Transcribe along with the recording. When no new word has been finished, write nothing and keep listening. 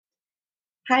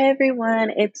Hi everyone,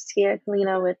 it's Tia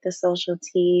Kalina with the Social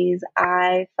Teas.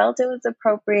 I felt it was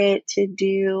appropriate to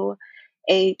do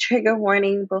a trigger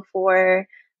warning before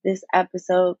this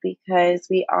episode because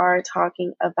we are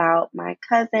talking about my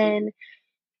cousin,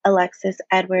 Alexis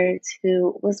Edwards,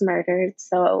 who was murdered.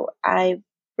 So I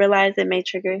realize it may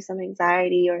trigger some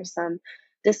anxiety or some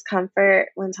discomfort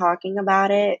when talking about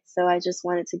it. So I just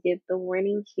wanted to give the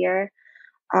warning here.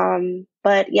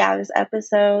 But yeah, this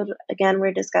episode, again,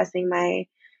 we're discussing my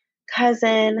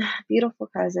cousin, beautiful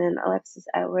cousin, Alexis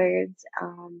Edwards.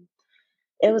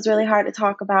 It was really hard to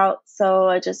talk about, so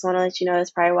I just want to let you know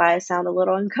that's probably why I sound a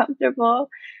little uncomfortable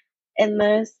in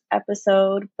this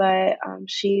episode. But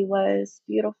she was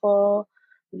beautiful,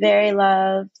 very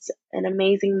loved, an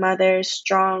amazing mother,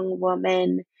 strong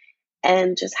woman,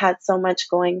 and just had so much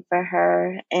going for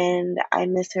her. And I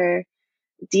miss her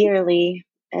dearly,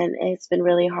 and it's been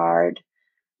really hard,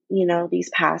 these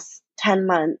past 10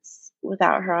 months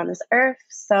without her on this earth.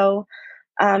 So,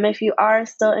 if you are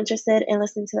still interested in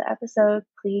listening to the episode,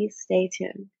 please stay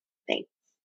tuned. Thanks.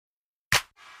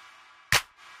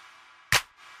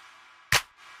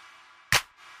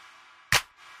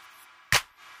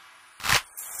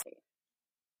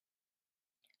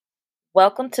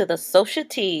 Welcome to the Social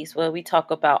Teas, where we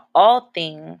talk about all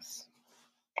things.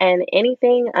 And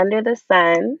anything under the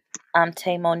sun. I'm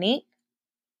Tay Monique.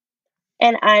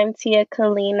 And I'm Tia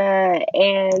Kalina.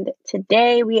 And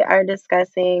today we are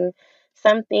discussing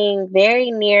something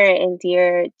very near and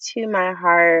dear to my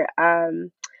heart.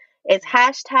 It's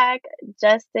hashtag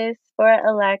justice for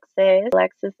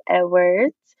Alexis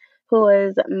Edwards, who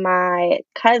was my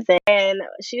cousin. And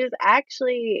she was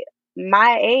actually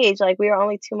my age. Like we were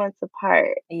only 2 months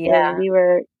apart. And Yeah.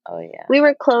 Oh, yeah. we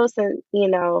were close and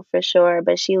for sure,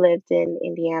 but she lived in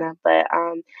Indiana. But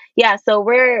yeah, so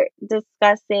we're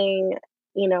discussing,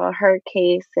 her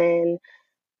case and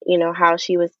how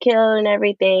she was killed and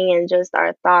everything, and just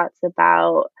our thoughts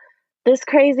about this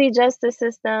crazy justice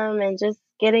system and just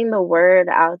getting the word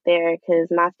out there because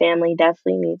my family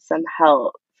definitely needs some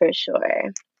help for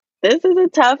sure. This is a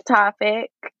tough topic,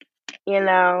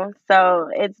 so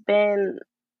it's been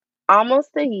almost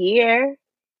a year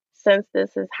since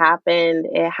this has happened.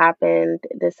 It happened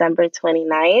December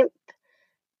 29th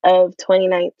of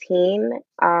 2019.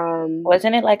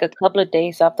 Wasn't it like a couple of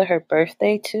days after her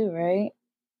birthday, too, right?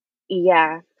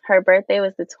 Yeah, her birthday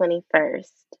was the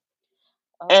 21st.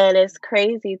 Oh, And it's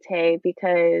crazy, Tay,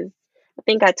 because I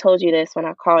think I told you this when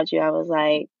I called you. I was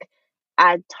like,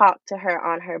 I talked to her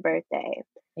on her birthday.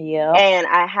 yeah. And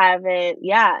I haven't,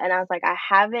 yeah. And I was like, I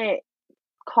haven't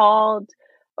called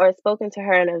or spoken to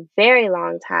her in a very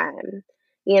long time.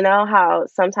 You know how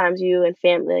sometimes you and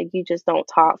family, like, you just don't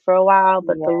talk for a while,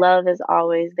 but the Yeah. love is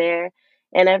always there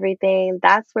and everything.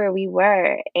 That's where we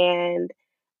were. And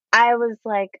I was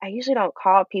like, I usually don't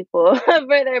call people for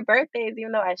their birthdays,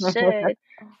 even though I should.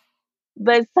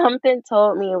 But something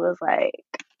told me it was like,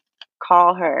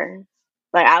 call her.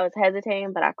 Like I was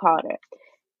hesitating, but I called her.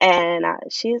 And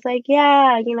she's like,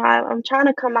 yeah, I'm trying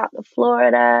to come out to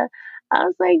Florida. I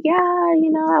was like, yeah,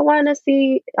 I want to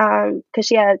see, because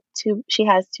she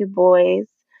has two boys,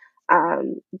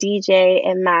 DJ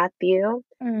and Matthew.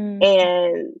 Mm.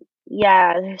 And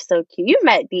yeah, they're so cute. You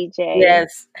met DJ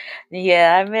Yes.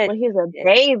 Yeah, I met. when he was a Yeah,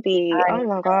 baby. I Oh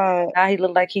my know. God. Now he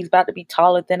looked like he's about to be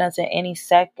taller than us in any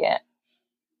second.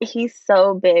 He's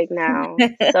so big now,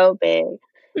 so big.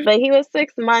 But he was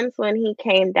 6 months when he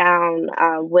came down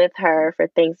with her for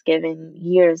Thanksgiving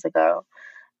years ago.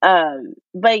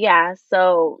 But yeah,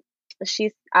 so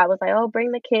I was like, oh,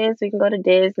 bring the kids, we can go to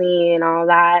Disney and all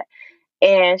that.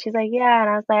 And she's like, yeah. And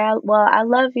I was like, well, I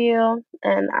love you,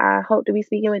 and I hope to be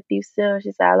speaking with you soon.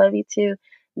 She said, I love you too.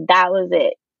 That was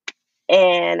it.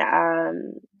 And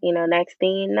next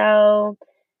thing you know,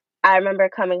 I remember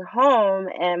coming home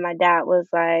and my dad was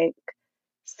like,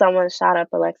 someone shot up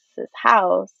Alexis's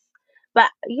house. But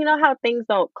you know how things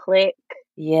don't click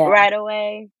Yeah. right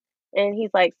away? And he's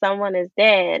like, someone is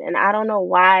dead. And I don't know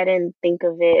why I didn't think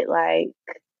of it like,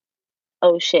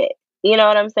 oh shit. You know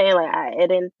what I'm saying? Like, it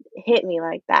didn't hit me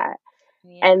like that.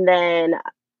 Yeah. And then,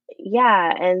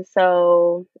 yeah. And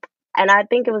so, and I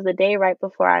think it was the day right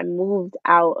before I moved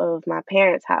out of my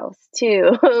parents' house,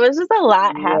 too. It was just a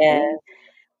lot happening. Yes.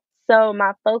 So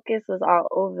my focus was all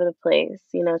over the place,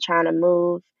 trying to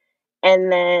move.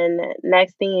 And then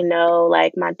next thing you know,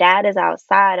 like my dad is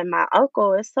outside and my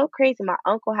uncle is so crazy. My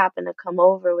uncle happened to come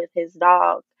over with his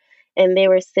dog and they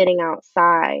were sitting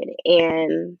outside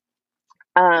and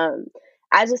um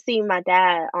I just see my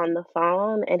dad on the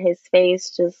phone and his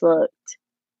face just looked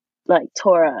like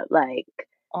tore up. Like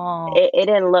Oh, it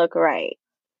didn't look right.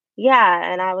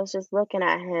 Yeah, and I was just looking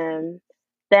at him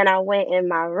then I went in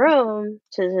my room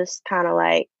to just kind of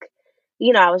like,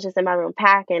 I was just in my room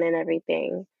packing and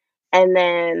everything. And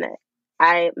then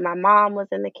my mom was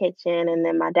in the kitchen and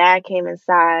then my dad came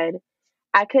inside.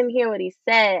 I couldn't hear what he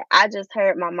said. I just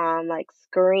heard my mom like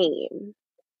scream.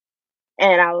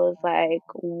 And I was like,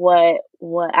 what?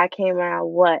 I came around,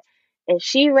 what? And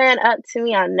she ran up to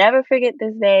me. I'll never forget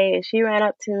this day. And she ran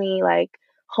up to me, like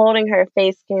holding her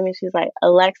face, screaming. She's like,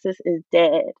 Alexis is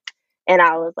dead. And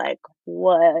I was like,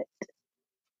 what?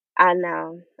 I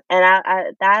know.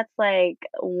 And that's like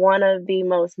one of the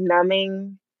most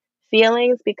numbing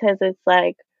feelings because it's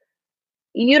like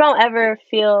you don't ever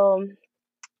feel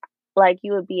like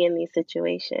you would be in these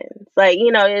situations. Like,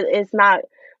 it's not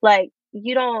like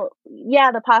you don't,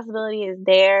 yeah, the possibility is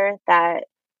there that,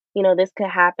 this could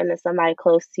happen to somebody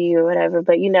close to you or whatever,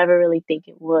 but you never really think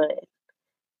it would,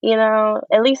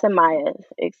 at least in my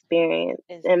experience,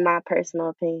 in my personal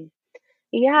opinion.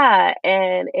 Yeah,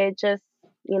 and it just,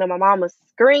 my mom was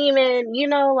screaming,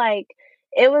 like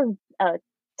it was a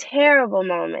terrible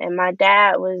moment. And my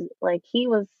dad was like, he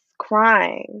was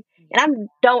crying. And I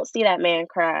don't see that man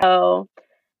cry. So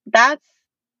that's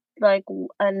like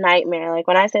a nightmare. Like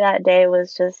when I say that day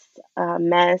was just a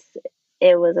mess,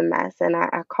 it was a mess. And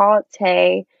I called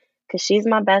Tay because she's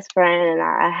my best friend, and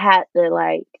I had to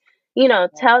like,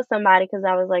 tell somebody because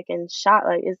I was like in shock.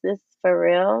 Like, is this for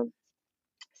real?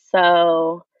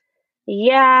 So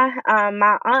yeah,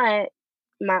 my aunt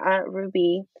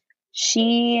Ruby,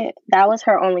 that was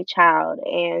her only child,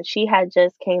 and she had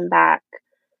just came back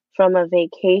from a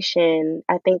vacation,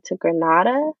 I think to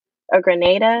Grenada or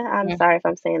Grenada. I'm Mhm. sorry if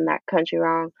I'm saying that country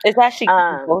wrong. It's actually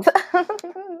Um, both.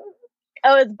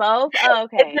 oh, it's both. Oh,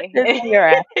 It's okay. your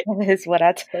accent is what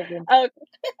I told them. Oh,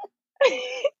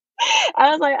 I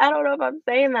was like, I don't know if I'm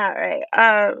saying that right.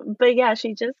 But yeah,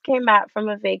 she just came back from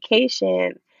a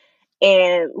vacation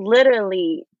and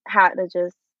literally had to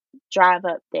just drive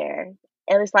up there.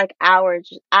 It was like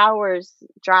hours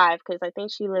drive because I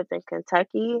think she lived in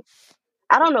Kentucky.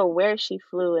 I don't know where she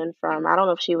flew in from. I don't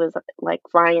know if she was like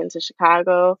flying into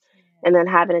Chicago and then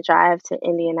having to drive to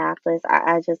Indianapolis.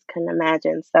 I just couldn't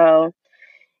imagine. So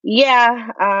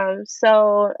yeah,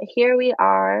 so here we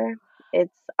are.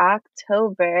 It's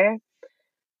October.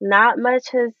 Not much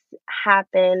has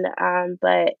happened,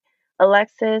 but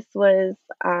Alexis was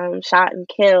shot and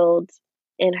killed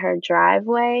in her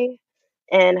driveway,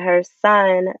 and her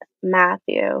son,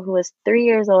 Matthew, who was 3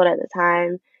 years old at the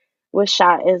time, was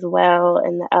shot as well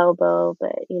in the elbow,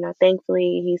 but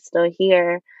thankfully he's still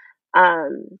here.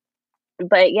 Um,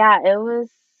 but yeah, it was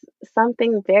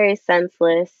something very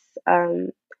senseless,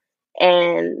 and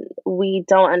we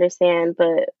don't understand,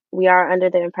 but we are under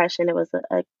the impression it was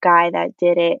a guy that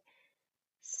did it.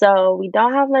 So we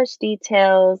don't have much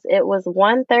details. It was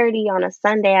 1:30 on a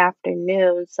Sunday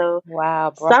afternoon, so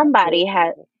Wow, broad somebody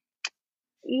had, daylight.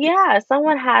 yeah,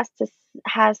 someone has to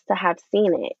have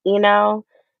seen it,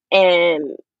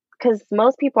 and because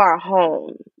most people are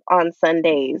home on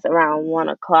Sundays around 1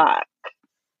 o'clock.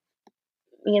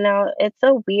 It's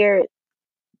a weird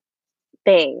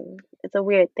thing. It's a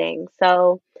weird thing.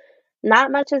 So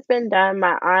not much has been done.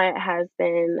 My aunt has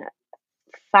been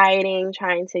fighting,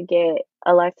 trying to get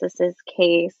Alexis's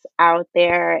case out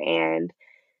there, and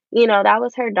that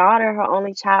was her daughter, her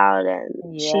only child,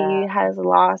 and Yeah, she has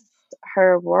lost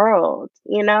her world,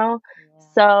 yeah,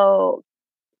 So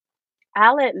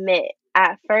I'll admit,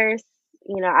 at first,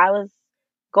 I was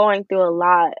going through a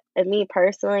lot of me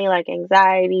personally, like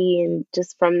anxiety and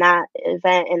just from that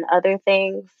event and other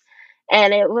things.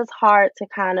 And it was hard to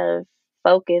kind of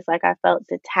focus, like I felt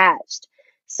detached.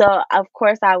 So, of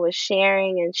course, I was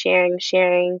sharing and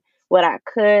sharing what I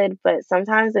could, but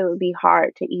sometimes it would be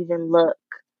hard to even look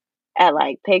at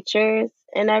like pictures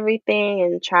and everything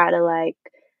and try to like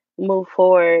move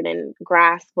forward and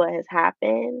grasp what has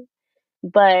happened.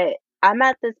 But I'm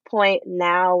at this point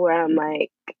now where I'm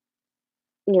like,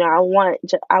 I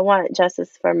want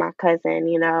justice for my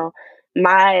cousin.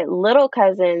 My little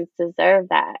cousins deserve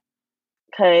that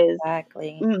because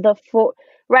exactly. the four,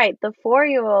 right, the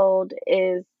 4-year old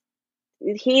is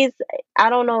he's I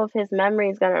don't know if his memory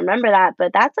is gonna remember that,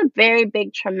 but that's a very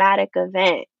big traumatic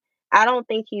event. I don't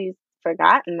think he's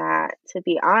forgotten that, to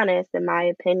be honest, in my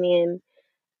opinion.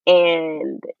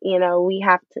 And we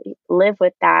have to live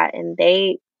with that, and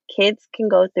kids can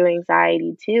go through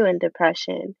anxiety too and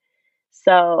depression.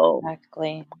 So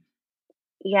Exactly.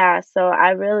 yeah, so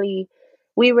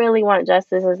we really want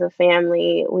justice as a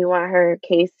family. We want her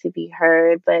case to be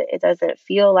heard, but it doesn't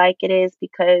feel like it is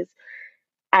because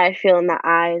I feel in the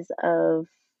eyes of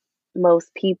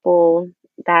most people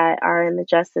that are in the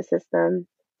justice system,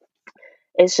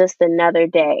 it's just another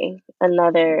day,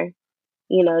 another,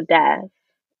 death.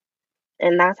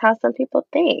 And that's how some people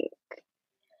think.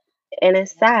 And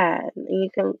it's sad. You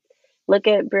can look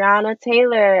at Breonna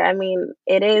Taylor. I mean,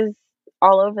 it is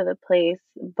all over the place,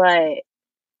 but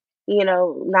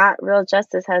not real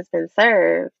justice has been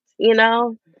served, you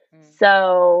know? Mhm.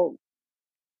 So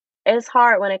it's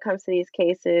hard when it comes to these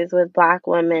cases with Black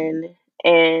women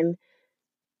and,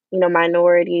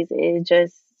 minorities. It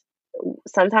just,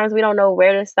 sometimes we don't know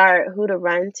where to start, who to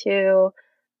run to,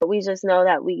 but we just know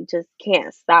that we just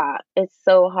can't stop. It's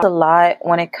so hard. A lot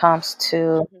when it comes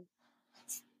to Mhm.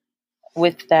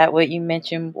 with that what you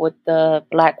mentioned with the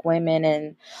Black women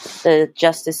and the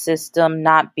justice system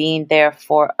not being there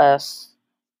for us,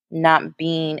 not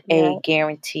being a Yeah.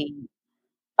 guaranteed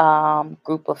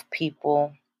group of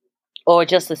people, or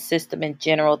just a system in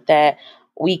general that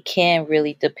we can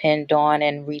really depend on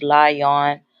and rely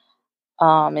on.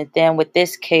 And then with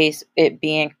this case, it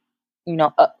being,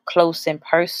 up close and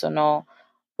personal,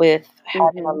 with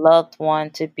having a Mhm. loved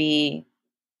one to be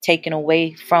taken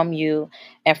away from you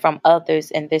and from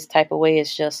others in this type of way,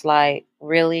 is just like,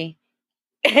 really?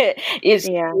 It's,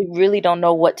 Yeah. you really don't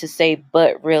know what to say,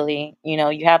 but really,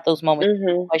 you have those moments of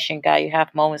Mhm. question, guy. You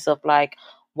have moments of like,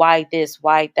 why this,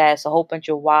 why that? It's a whole bunch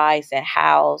of whys and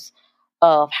hows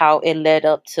of how it led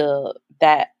up to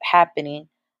that happening.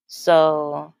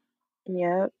 So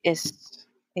Yep. it's,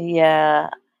 yeah,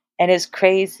 and it's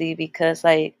crazy because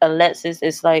like Alexis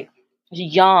is like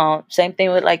young. Same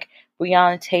thing with like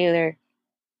Breonna Taylor.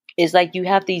 It's like you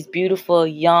have these beautiful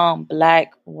young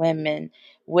Black women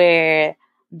where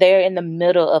they're in the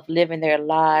middle of living their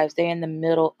lives. They're in the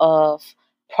middle of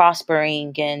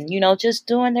prospering and just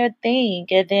doing their thing,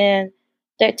 and then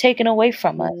they're taken away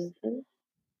from us Mhm.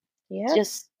 Yep.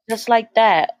 just like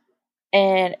that.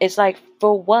 And it's like,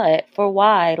 for what? For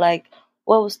why? Like,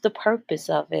 what was the purpose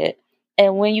of it?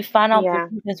 And when you find out the Yeah.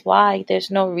 reasons why, there's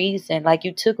no reason. Like,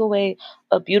 you took away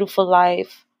a beautiful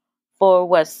life for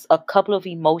what's a couple of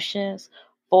emotions,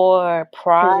 for Because you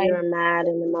pride. were mad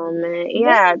in the moment.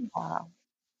 Yeah. Yeah.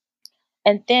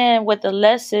 And then with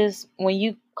Alexis, when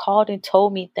you called and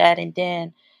told me that, and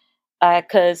then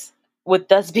because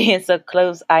with us being so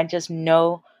close, I just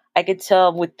know, I could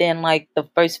tell within like the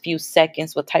first few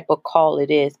seconds what type of call it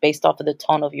is based off of the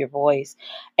tone of your voice.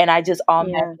 And I just Yeah.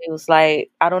 automatically was like,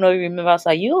 I don't know if you remember, I was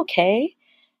like, you okay?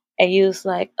 And you was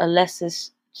like,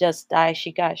 Alexis just died.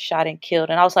 She got shot and killed.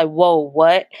 And I was like, whoa,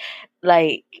 what?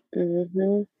 Like,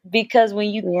 Mhm. because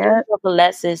when you think Yep. of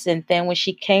Alexis, and then when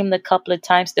she came the couple of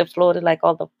times to Florida, like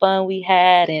all the fun we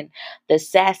had and the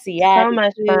sassy So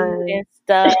much attitude fun. and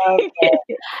stuff,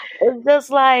 it's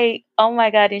just like, oh my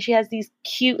God. And she has these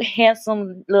cute,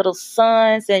 handsome little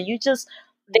sons. And you just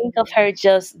think of Mhm. her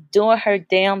just doing her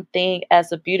damn thing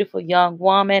as a beautiful young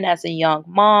woman, as a young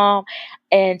mom.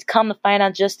 And come to find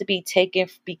out, just to be taken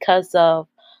because of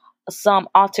some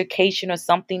altercation or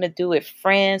something to do with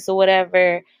friends or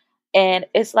whatever. And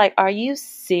it's like, are you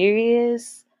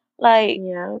serious? Like,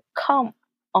 Yep. come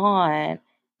on.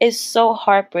 It's so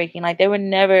heartbreaking. Like, there would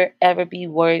never, ever be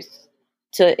words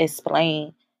to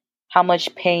explain how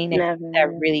much pain and that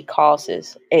Never. really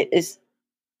causes. It is,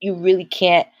 you really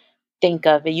can't think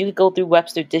of it. You could go through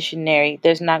Webster Dictionary.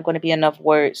 There's not going to be enough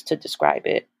words to describe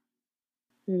it.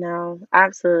 No,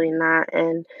 absolutely not.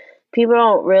 And people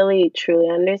don't really truly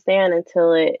understand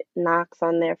until it knocks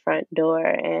on their front door.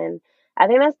 And I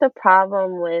think that's the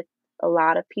problem with a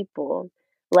lot of people.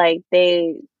 Like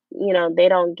they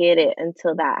don't get it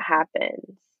until that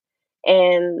happens.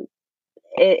 And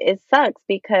it sucks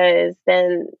because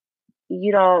then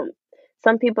you don't,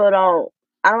 some people don't,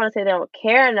 I don't want to say they don't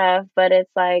care enough, but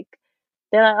it's like,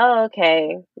 they're like, "Oh,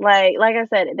 okay." Like I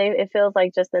said, it feels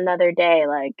like just another day.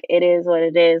 Like it is what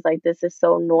it is. Like this is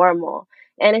so normal,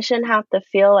 and it shouldn't have to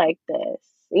feel like this.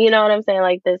 You know what I'm saying?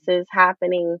 Like this is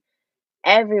happening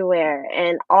everywhere,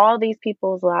 and all these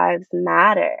people's lives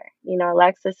matter.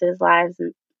 Alexis's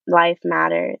life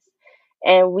matters,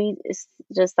 and it's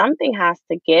just something has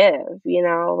to give.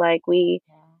 Like we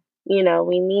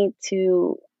need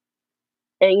to,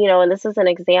 and this is an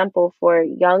example for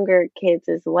younger kids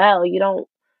as well. You don't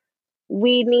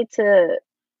We need to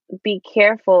be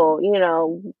careful,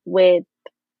 with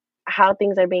how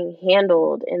things are being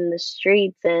handled in the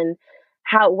streets and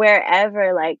how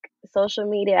wherever like social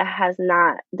media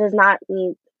does not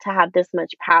need to have this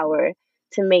much power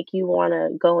to make you want to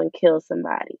go and kill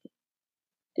somebody.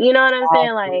 You know what I'm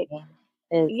saying? Like,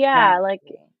 Exactly. yeah, like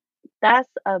Exactly. that's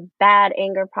a bad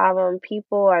anger problem.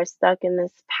 People are stuck in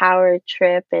this power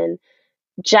trip and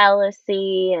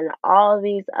jealousy and all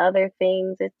these other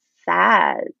things. It's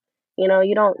sad. You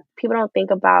don't People don't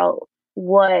think about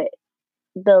what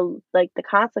the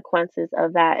consequences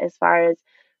of that as far as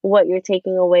what you're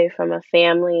taking away from a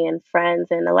family and friends.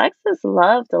 And Alexis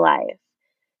loved life.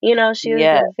 You know, she was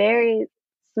Yeah. a very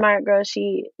smart girl.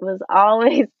 She was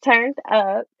always turned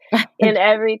up in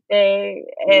everything.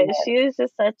 And Yeah. she was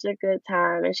just such a good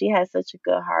time. And she has such a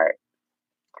good heart.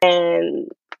 And,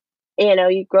 you know,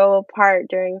 you grow apart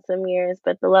during some years,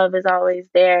 but the love is always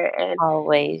there and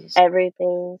Always.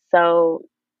 everything. So,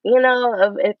 you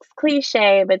know, it's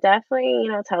cliche, but definitely,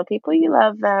 you know, tell people you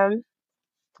love them.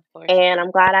 For And sure.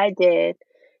 I'm glad I did.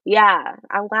 Yeah,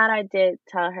 I'm glad I did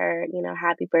tell her, you know,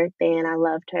 happy birthday and I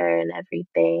loved her and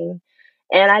everything.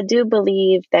 And I do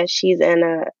believe that she's in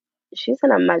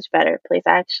a much better place.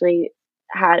 I actually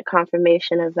had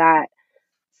confirmation of that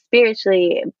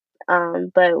spiritually.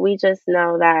 But we just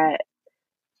know that,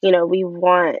 you know, we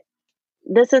want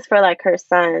this is for like her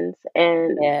sons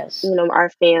and, Yes. you know, our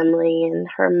family and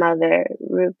her mother,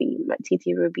 Ruby, my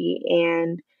TT Ruby,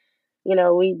 and you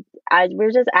know,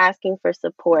 we're just asking for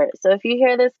support. So if you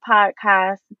hear this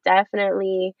podcast,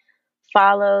 definitely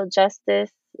follow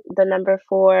Justice the number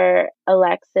 4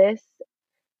 Alexis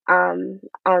on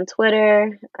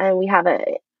Twitter, and we have a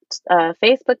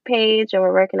Facebook page, and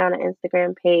we're working on an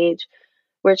Instagram page.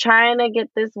 We're trying to get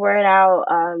this word out.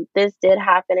 This did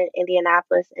happen in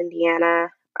Indianapolis, Indiana.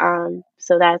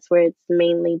 So that's where it's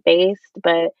mainly based,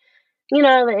 but you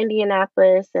know, the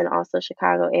Indianapolis and also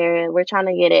Chicago area, we're trying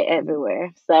to get it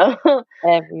everywhere. So, you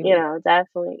Everywhere. know,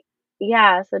 definitely.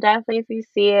 Yeah, so definitely if you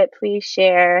see it, please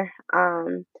share.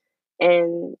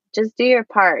 And just do your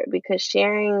part because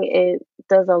sharing it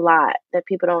does a lot that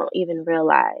people don't even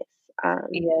realize. Um,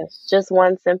 Yes. just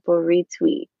one simple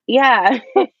retweet. Yeah.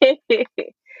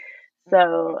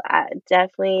 So I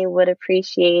definitely would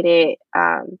appreciate it.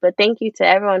 But thank you to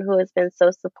everyone who has been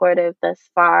so supportive thus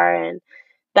far and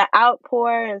the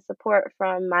outpour and support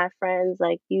from my friends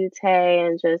like you, Tay,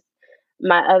 and just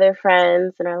my other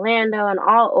friends in Orlando and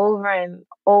all over, and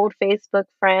old Facebook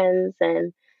friends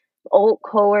and old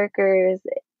coworkers.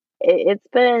 It's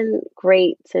been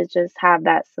great to just have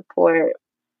that support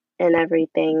and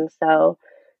everything. So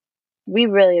we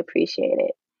really appreciate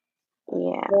it. Of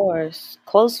Yeah. course.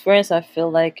 Close friends, I feel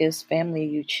like, is family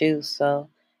you choose. So,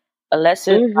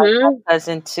 Alessa's like Mhm. my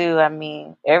cousin, too. I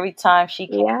mean, every time she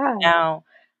came Yeah. down,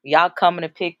 y'all coming to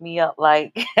pick me up,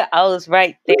 like, I was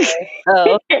right there.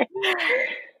 So,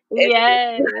 it's,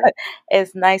 Yes.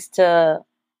 it's nice to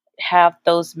have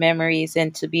those memories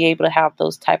and to be able to have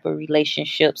those type of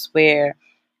relationships where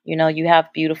you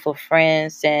have beautiful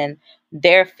friends and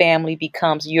their family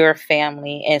becomes your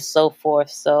family and so forth.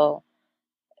 So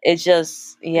it's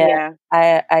just, yeah, Yeah.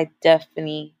 I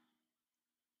definitely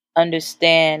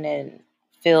understand and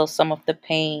feel some of the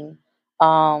pain.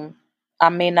 um I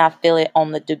may not feel it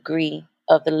on the degree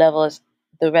of the level as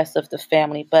the rest of the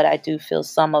family, but I do feel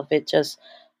some of it just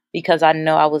because I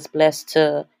know I was blessed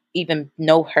to even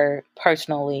know her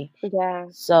personally. Yeah.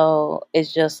 So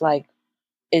it's just like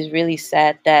it's really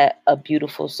sad that a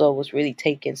beautiful soul was really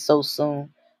taken so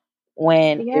soon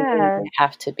when it really Yeah. didn't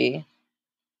have to be.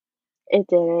 It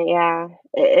didn't. Yeah.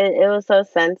 It was so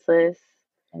senseless.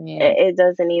 Yeah. It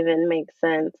doesn't even make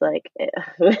sense. Like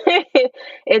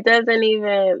it doesn't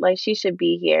even like she should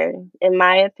be here, in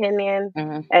my opinion,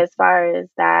 Hmm. as far as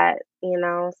that, you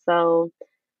know. So,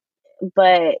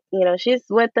 but you know, she's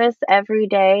with us every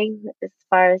day as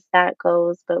far as that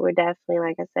goes. But we're definitely,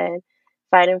 like I said,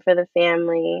 fighting for the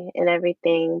family and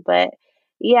everything. But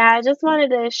yeah, I just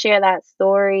wanted to share that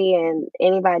story and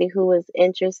anybody who was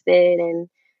interested and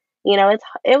you know,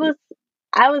 it was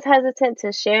I was hesitant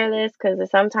to share this because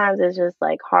sometimes it's just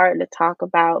like hard to talk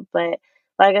about. But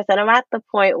like I said, I'm at the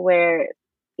point where,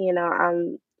 you know,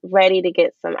 I'm ready to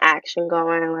get some action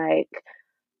going. Like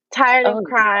tired of Oh,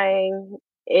 crying,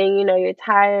 and you know, you're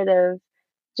tired of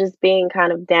just being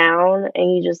kind of down,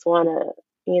 and you just want to,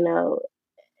 you know,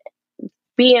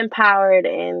 be empowered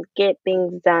and get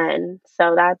things done.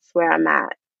 So that's where I'm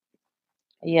at.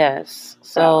 yes.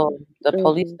 So, So the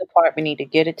police hmm department need to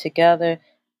get it together,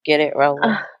 get it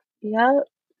rolling. yep.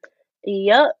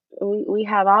 Yep, we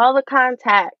have all the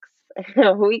contacts.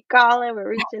 We calling, we're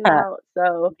reaching out.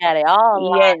 So Got it all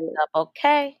yeah. lined up.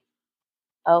 Okay.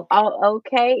 Okay. Oh,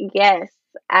 okay. Yes,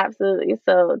 absolutely.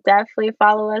 So definitely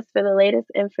follow us for the latest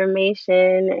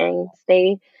information and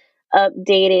stay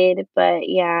updated. But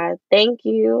yeah, thank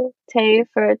you, Tay,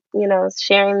 for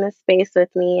sharing this space with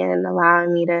me and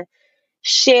allowing me to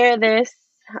share this.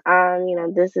 You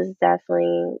know, this is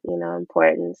definitely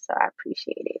important. So I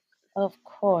appreciate it. Of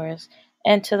course.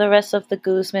 And to the rest of the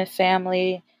Guzman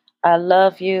family, I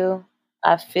love you.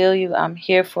 I feel you. I'm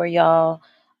here for y'all.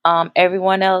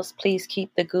 Everyone else, please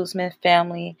keep the Guzman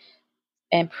family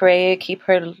in prayer. Keep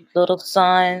her little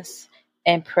sons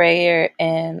and prayer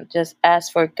and just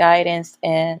ask for guidance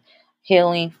and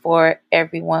healing for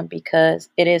everyone because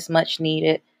it is much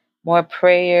needed. More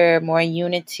prayer, more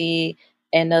unity,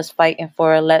 and us fighting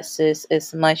for Alexis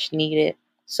is much needed.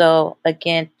 So,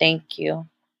 again, thank you.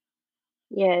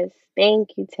 Yes, thank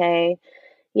you, Tay.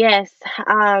 Yes,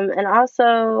 and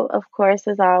also, of course,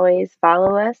 as always,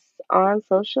 follow us on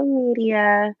social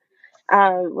media.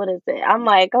 What is it? I'm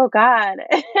like, oh God,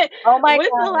 Oh my what's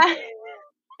the God. last?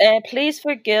 And please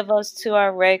forgive us to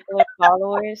our regular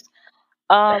followers.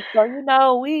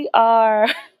 So we are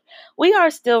we are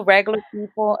still regular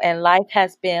people and life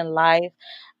has been life.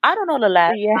 I don't know the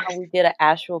last time Yes. we did an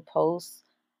actual post.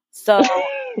 So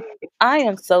I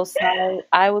am so sorry.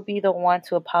 I would be the one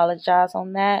to apologize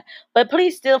on that. But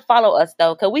please still follow us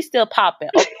though, because we still popping,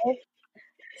 okay?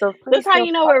 So That's please how still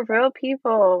you know we're real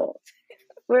people.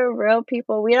 We're real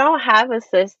people. We don't have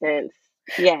assistants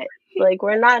yet. Like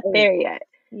we're not follow. there yet.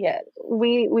 Yes.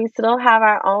 We still have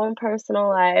our own personal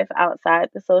life outside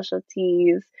the social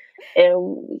teas.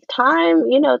 And time,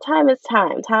 time is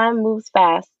time. Time moves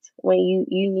fast when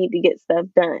you need to get stuff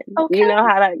done. You know Okay.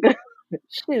 how that goes.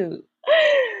 Shoot.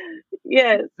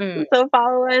 Yes. Mm, So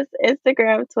follow us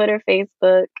Instagram, Twitter,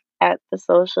 Facebook at the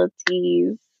social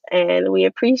teas. And we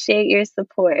appreciate your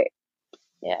support.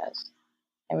 yes.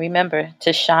 And remember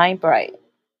to shine bright.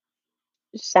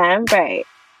 Shine bright.